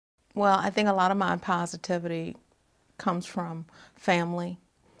Well, I think a lot of my positivity comes from family,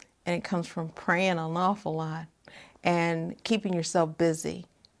 and it comes from praying an awful lot and keeping yourself busy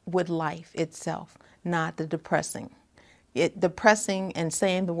with life itself, not the depressing. Depressing and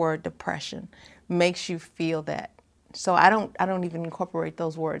saying the word depression makes you feel that. So I don't even incorporate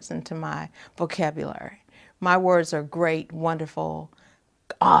those words into my vocabulary. My words are great, wonderful,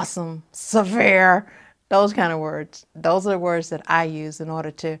 awesome, severe, those kind of words. Those are the words that I use in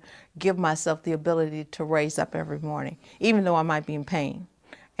order to give myself the ability to raise up every morning, even though I might be in pain.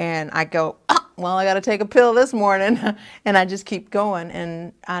 And I go, oh, well, I got to take a pill this morning, and I just keep going.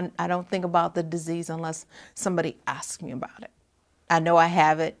 And I don't think about the disease unless somebody asks me about it. I know I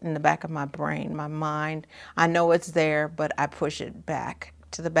have it in the back of my brain, my mind. I know it's there, but I push it back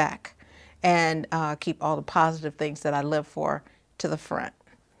to the back and keep all the positive things that I live for to the front.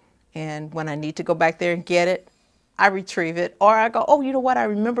 And when I need to go back there and get it, I retrieve it. Or I go, oh, you know what? I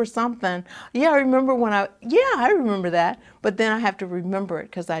remember something. Yeah, I remember I remember that. But then I have to remember it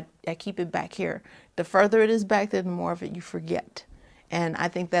because I keep it back here. The further it is back there, the more of it you forget. And I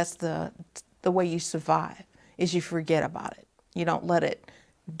think that's the way you survive, is you forget about it. You don't let it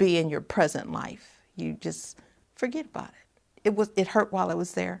be in your present life. You just forget about it. It hurt while it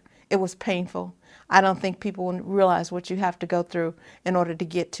was there. It was painful. I don't think people realize what you have to go through in order to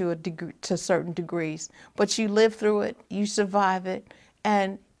get to certain degrees. But you live through it, you survive it,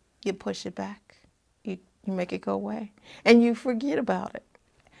 and you push it back. You make it go away. And you forget about it.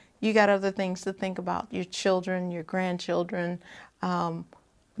 You got other things to think about, your children, your grandchildren,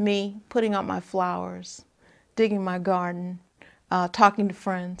 me putting out my flowers, digging my garden, talking to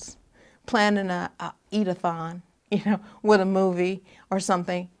friends, planning a eat-a-thon, with a movie or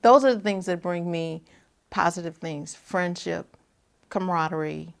something. Those are the things that bring me positive things: friendship,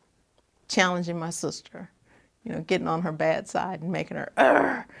 camaraderie, challenging my sister, getting on her bad side and making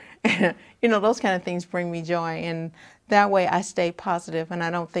her, those kind of things bring me joy. And that way I stay positive and I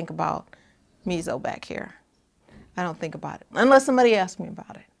don't think about meso back here. I don't think about it unless somebody asks me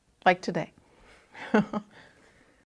about it, like today.